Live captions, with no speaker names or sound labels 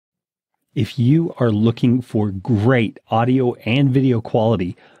If you are looking for great audio and video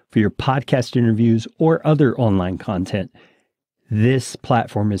quality for your podcast interviews or other online content, this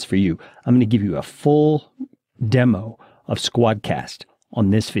platform is for you. I'm going to give you a full demo of Squadcast on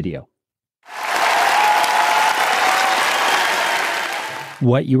this video.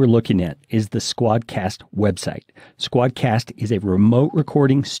 What you are looking at is the Squadcast website. Squadcast is a remote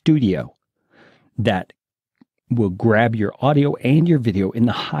recording studio that will grab your audio and your video in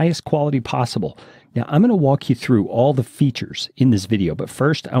the highest quality possible. Now, I'm going to walk you through all the features in this video, but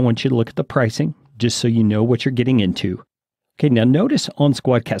first I want you to look at the pricing just so you know what you're getting into. Okay, now notice on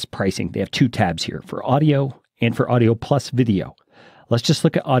Squadcast pricing, they have two tabs here for audio and for audio plus video. Let's just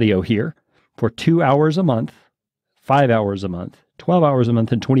look at audio here. For 2 hours a month, 5 hours a month, 12 hours a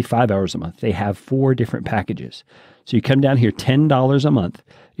month, and 25 hours a month. They have 4 different packages. So you come down here, $10 a month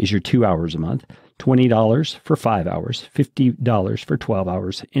is your 2 hours a month, $20 for 5 hours, $50 for 12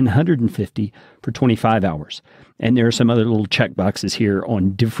 hours, and $150 for 25 hours. And there are some other little check boxes here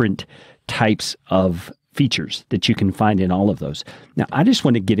on different types of features that you can find in all of those. Now, I just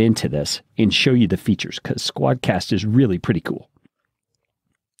want to get into this and show you the features because Squadcast is really pretty cool.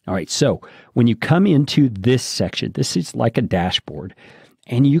 All right, so when you come into this section, this is like a dashboard,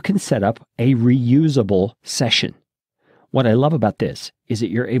 and you can set up a reusable session. What I love about this is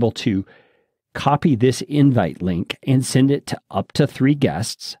that you're able to copy this invite link and send it to up to 3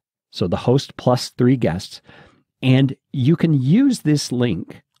 guests, so the host plus 3 guests, and you can use this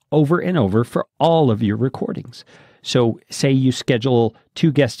link over and over for all of your recordings. So say you schedule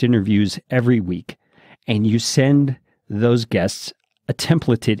 2 guest interviews every week, and you send those guests a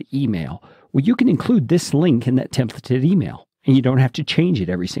templated email. Well, you can include this link in that templated email, and you don't have to change it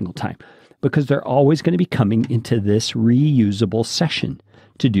every single time because they're always going to be coming into this reusable session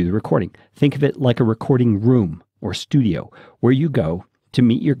to do the recording. Think of it like a recording room or studio where you go to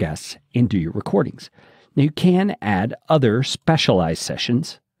meet your guests and do your recordings. Now, you can add other specialized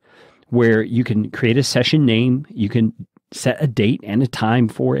sessions where you can create a session name, you can set a date and a time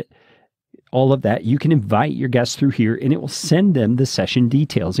for it, all of that. You can invite your guests through here and it will send them the session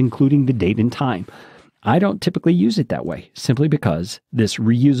details, including the date and time. I don't typically use it that way simply because this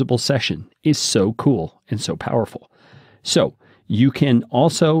reusable session is so cool and so powerful. So you can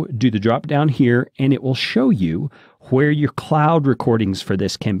also do the drop down here and it will show you where your cloud recordings for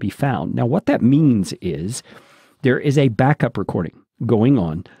this can be found. Now, what that means is there is a backup recording going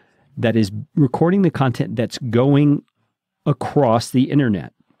on that is recording the content that's going across the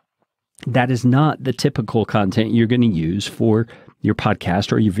internet. That is not the typical content you're going to use for your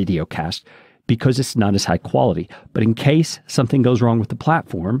podcast or your video cast because it's not as high quality. But in case something goes wrong with the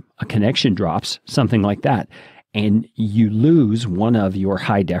platform, a connection drops, something like that, and you lose one of your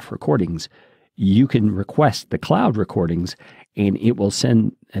high def recordings, you can request the cloud recordings and it will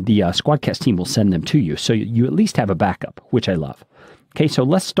send, the Squadcast team will send them to you. So you at least have a backup, which I love. Okay, so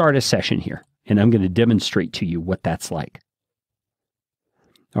let's start a session here and I'm going to demonstrate to you what that's like.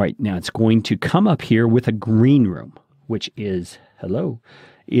 All right, now it's going to come up here with a green room, which is,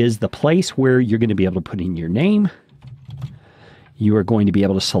 is the place where you're going to be able to put in your name. You are going to be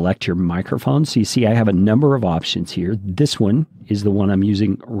able to select your microphone. So you see I have a number of options here. This one is the one I'm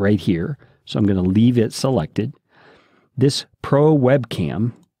using right here. So I'm going to leave it selected. This Pro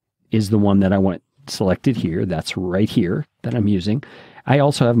webcam is the one that I want selected here. That's right here that I'm using. I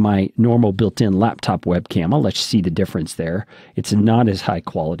also have my normal built-in laptop webcam. I'll let you see the difference there. It's not as high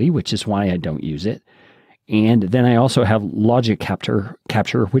quality, which is why I don't use it. And then I also have Logic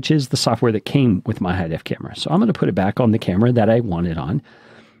Capture, which is the software that came with my high-def camera. So I'm going to put it back on the camera that I want it on.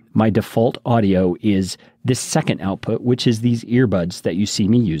 My default audio is this second output, which is these earbuds that you see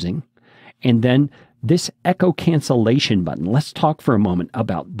me using. And then this echo cancellation button. Let's talk for a moment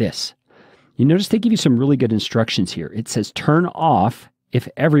about this. You notice they give you some really good instructions here. It says turn off if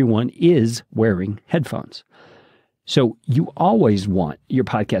everyone is wearing headphones. So you always want your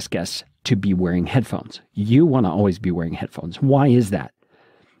podcast guests to be wearing headphones. You want to always be wearing headphones. Why is that?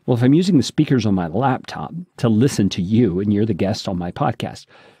 Well, if I'm using the speakers on my laptop to listen to you and you're the guest on my podcast,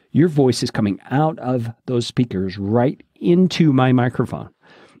 your voice is coming out of those speakers right into my microphone.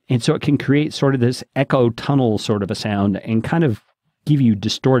 And so it can create sort of this echo tunnel sort of a sound and kind of give you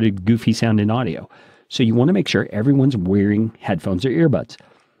distorted, goofy sounding audio. So you want to make sure everyone's wearing headphones or earbuds.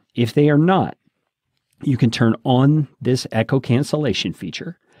 If they are not, you can turn on this echo cancellation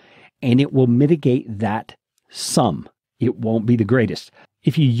feature and it will mitigate that some. It won't be the greatest.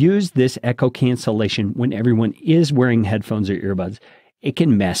 If you use this echo cancellation when everyone is wearing headphones or earbuds, it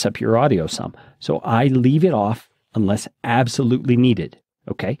can mess up your audio some. So I leave it off unless absolutely needed.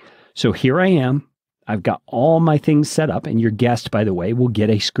 Okay, so here I am I've got all my things set up, and your guest, by the way, will get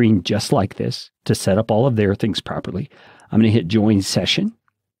a screen just like this to set up all of their things properly. I'm going to hit join session.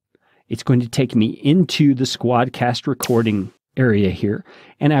 It's going to take me into the Squadcast recording area here,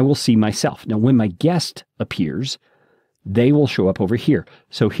 and I will see myself. Now, when my guest appears, they will show up over here.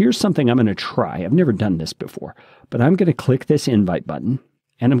 So here's something I'm going to try. I've never done this before, but I'm going to click this invite button,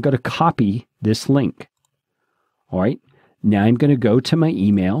 and I'm going to copy this link. All right. Now I'm going to go to my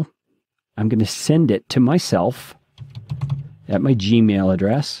email. I'm going to send it to myself at my Gmail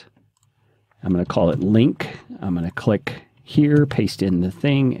address. I'm going to call it link. I'm going to click here, paste in the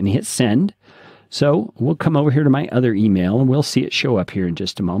thing, and hit send. So we'll come over here to my other email, and we'll see it show up here in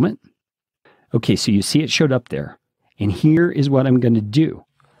just a moment. Okay, so you see it showed up there. And here is what I'm going to do.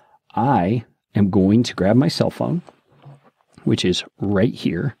 I am going to grab my cell phone, which is right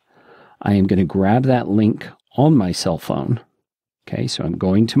here. I am going to grab that link on my cell phone. Okay, so I'm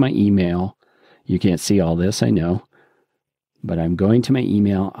going to my email. You can't see all this, I know. But I'm going to my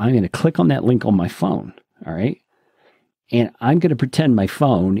email. I'm going to click on that link on my phone. All right. And I'm going to pretend my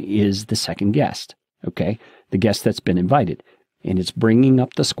phone is the second guest. Okay, the guest that's been invited. And it's bringing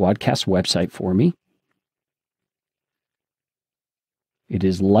up the Squadcast website for me. It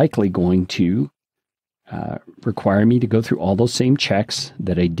is likely going to require me to go through all those same checks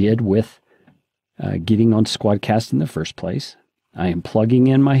that I did with getting on Squadcast in the first place. I am plugging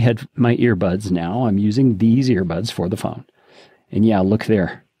in my earbuds now. I'm using these earbuds for the phone. And yeah, look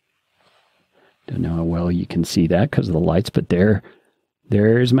there. Don't know how well you can see that because of the lights, but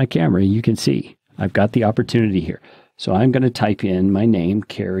there's my camera. You can see I've got the opportunity here. So I'm going to type in my name,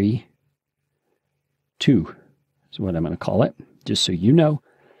 Carrie 2 is what I'm going to call it, just so you know.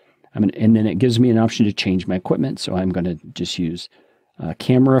 And then it gives me an option to change my equipment. So I'm going to just use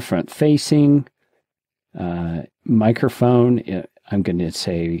camera front facing, microphone. I'm going to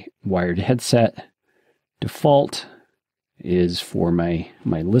say wired headset. Default is for my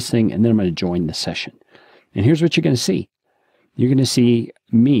listening, and then I'm going to join the session. And here's what you're going to see. You're going to see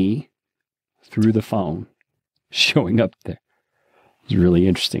me through the phone showing up there. It's really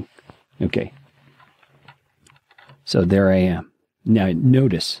interesting. Okay. So there I am. Now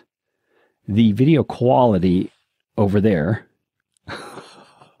notice the video quality over there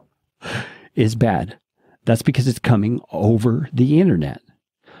is bad. That's because it's coming over the internet.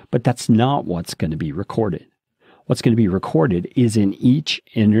 But that's not what's going to be recorded. What's going to be recorded is in each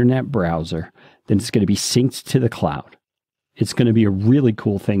internet browser. Then it's going to be synced to the cloud. It's going to be a really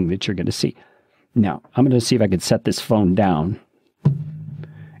cool thing that you're going to see. Now, I'm going to see if I can set this phone down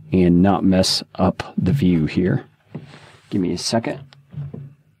and not mess up the view here. Give me a second.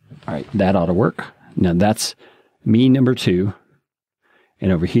 All right, that ought to work. Now, that's me number 2.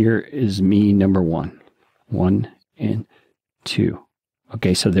 And over here is me number 1. 1 and 2.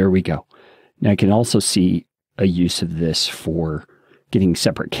 Okay, so there we go. Now, I can also see a use of this for getting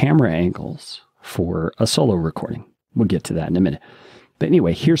separate camera angles for a solo recording. We'll get to that in a minute. But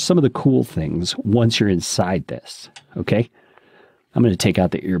anyway, here's some of the cool things once you're inside this, okay? I'm going to take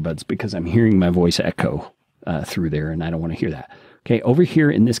out the earbuds because I'm hearing my voice echo through there, and I don't want to hear that. Okay, over here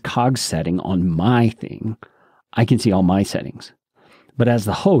in this cog setting on my thing, I can see all my settings. But as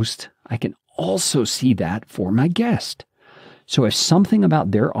the host, I can also see that for my guest. So if something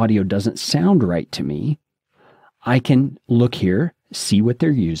about their audio doesn't sound right to me, I can look here, see what they're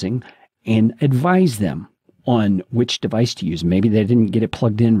using, and advise them on which device to use. Maybe they didn't get it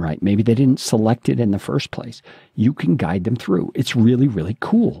plugged in right. Maybe they didn't select it in the first place. You can guide them through. It's really, really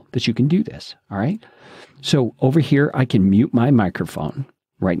cool that you can do this. All right. So over here, I can mute my microphone.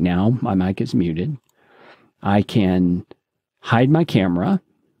 Right now, my mic is muted. I can hide my camera.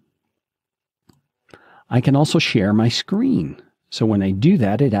 I can also share my screen. So when I do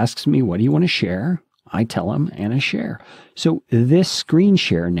that, it asks me, what do you want to share? I tell them and I share. So this screen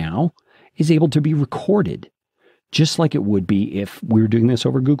share now is able to be recorded just like it would be if we were doing this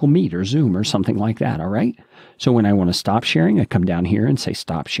over Google Meet or Zoom or something like that. All right. So when I want to stop sharing, I come down here and say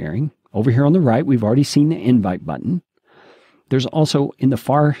stop sharing. Over here on the right, we've already seen the invite button. There's also in the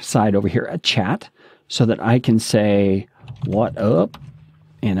far side over here a chat so that I can say what up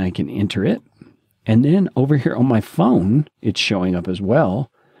and I can enter it. And then over here on my phone, it's showing up as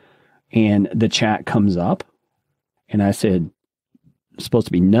well. And the chat comes up and I said, it's supposed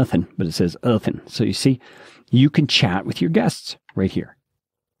to be nothing, but it says nothing. So you see, you can chat with your guests right here.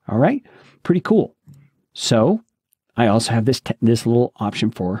 All right. Pretty cool. So I also have this little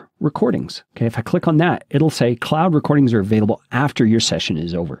option for recordings. Okay. If I click on that, it'll say cloud recordings are available after your session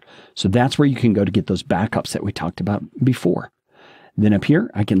is over. So that's where you can go to get those backups that we talked about before. Then up here,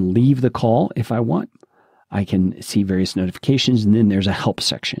 I can leave the call if I want. I can see various notifications, and then there's a help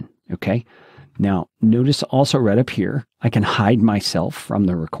section. Okay. Now, notice also right up here, I can hide myself from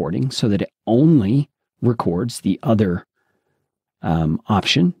the recording so that it only records the other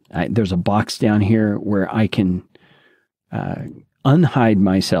option. There's a box down here where I can unhide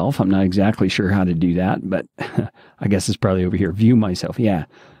myself. I'm not exactly sure how to do that, but I guess it's probably over here. View myself. Yeah.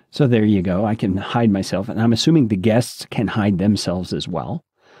 So there you go. I can hide myself, and I'm assuming the guests can hide themselves as well.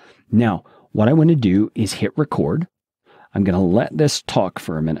 Now, what I want to do is hit record. I'm going to let this talk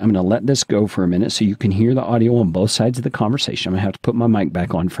for a minute. I'm going to let this go for a minute so you can hear the audio on both sides of the conversation. I'm going to have to put my mic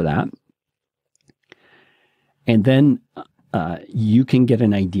back on for that. And then you can get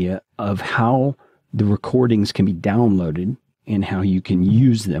an idea of how the recordings can be downloaded and how you can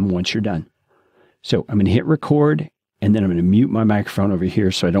use them once you're done. So I'm going to hit record, and then I'm going to mute my microphone over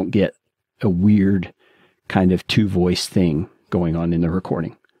here so I don't get a weird kind of two-voice thing going on in the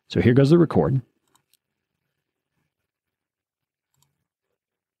recording. So here goes the record.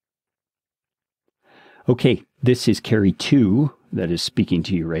 Okay, this is Carrie 2 that is speaking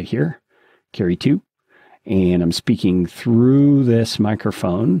to you right here, Carrie 2, and I'm speaking through this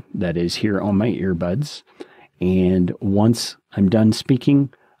microphone that is here on my earbuds, and once I'm done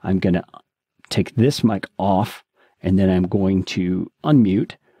speaking, I'm going to take this mic off, and then I'm going to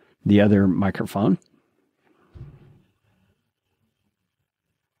unmute the other microphone.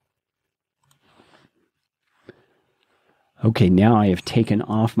 Okay, now I have taken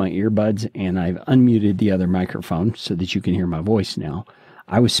off my earbuds and I've unmuted the other microphone so that you can hear my voice now.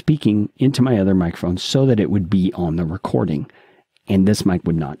 I was speaking into my other microphone so that it would be on the recording, and this mic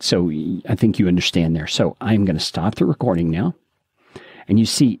would not. So I think you understand there. So I'm going to stop the recording now. And you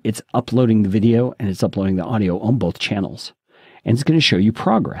see it's uploading the video and it's uploading the audio on both channels. And it's going to show you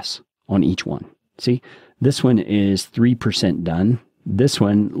progress on each one. See, this one is 3% done. This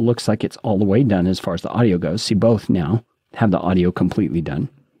one looks like it's all the way done as far as the audio goes. See, both now have the audio completely done.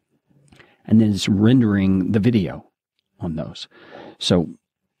 And then it's rendering the video on those. So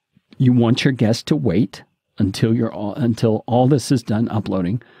you want your guest to wait until all this is done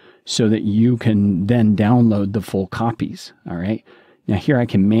uploading so that you can then download the full copies. All right. Now here I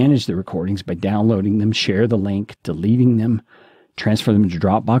can manage the recordings by downloading them, share the link, deleting them, transfer them to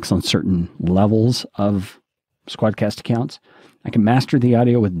Dropbox on certain levels of Squadcast accounts. I can master the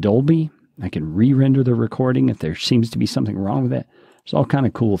audio with Dolby. I can re-render the recording if there seems to be something wrong with it. There's all kind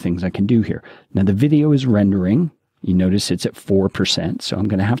of cool things I can do here. Now the video is rendering. You notice it's at 4%, so I'm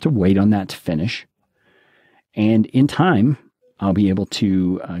going to have to wait on that to finish. And in time, I'll be able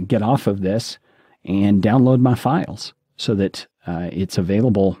to get off of this and download my files so that it's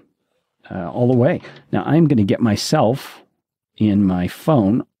available all the way. Now I'm going to get myself in my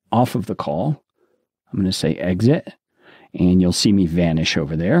phone off of the call. I'm going to say exit, and you'll see me vanish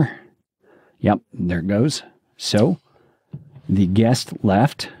over there. Yep, there it goes. So the guest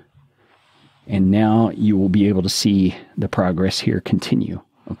left, and now you will be able to see the progress here continue.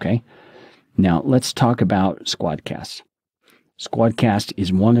 Okay. Now let's talk about Squadcast. Squadcast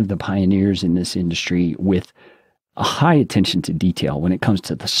is one of the pioneers in this industry with a high attention to detail when it comes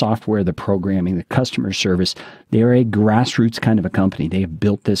to the software, the programming, the customer service. They are a grassroots kind of a company. They have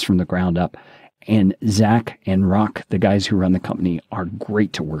built this from the ground up. And Zach and Rock, the guys who run the company, are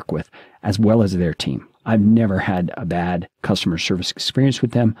great to work with, as well as their team. I've never had a bad customer service experience with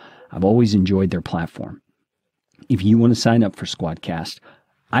them. I've always enjoyed their platform. If you want to sign up for Squadcast,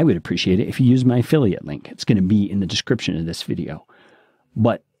 I would appreciate it if you use my affiliate link. It's going to be in the description of this video.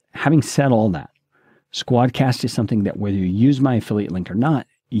 But having said all that, Squadcast is something that whether you use my affiliate link or not,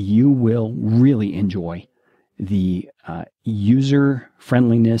 you will really enjoy the user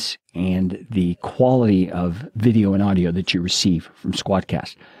friendliness and the quality of video and audio that you receive from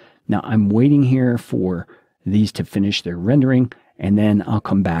Squadcast. Now, I'm waiting here for these to finish their rendering, and then I'll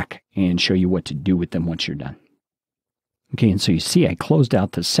come back and show you what to do with them once you're done. Okay, and so you see I closed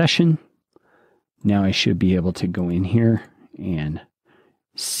out the session. Now I should be able to go in here and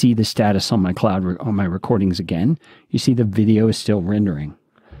see the status on my cloud, on my recordings again. You see the video is still rendering.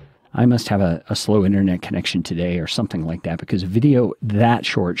 I must have a slow internet connection today or something like that, because video that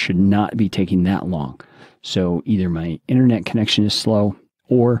short should not be taking that long. So either my internet connection is slow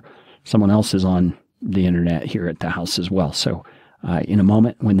or someone else is on the internet here at the house as well. So in a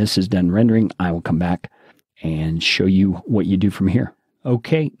moment, when this is done rendering, I will come back and show you what you do from here.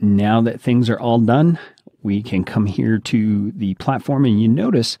 Okay, now that things are all done, we can come here to the platform, and you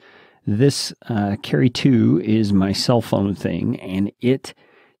notice this Carry 2 is my cell phone thing, and it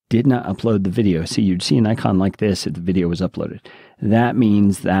did not upload the video. So you'd see an icon like this if the video was uploaded. That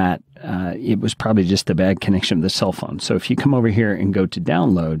means that it was probably just a bad connection of the cell phone. So if you come over here and go to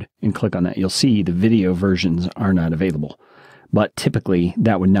download and click on that, you'll see the video versions are not available. But typically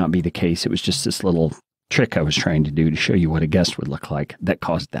that would not be the case. It was just this little trick I was trying to do to show you what a guest would look like that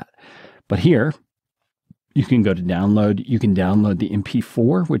caused that. But here, you can go to download. You can download the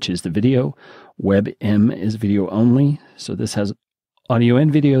MP4, which is the video. WebM is video only. So this has audio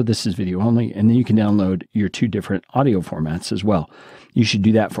and video. This is video only. And then you can download your 2 different audio formats as well. You should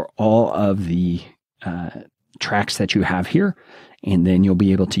do that for all of the tracks that you have here. And then you'll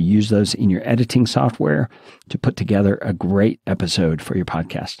be able to use those in your editing software to put together a great episode for your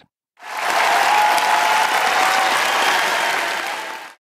podcast.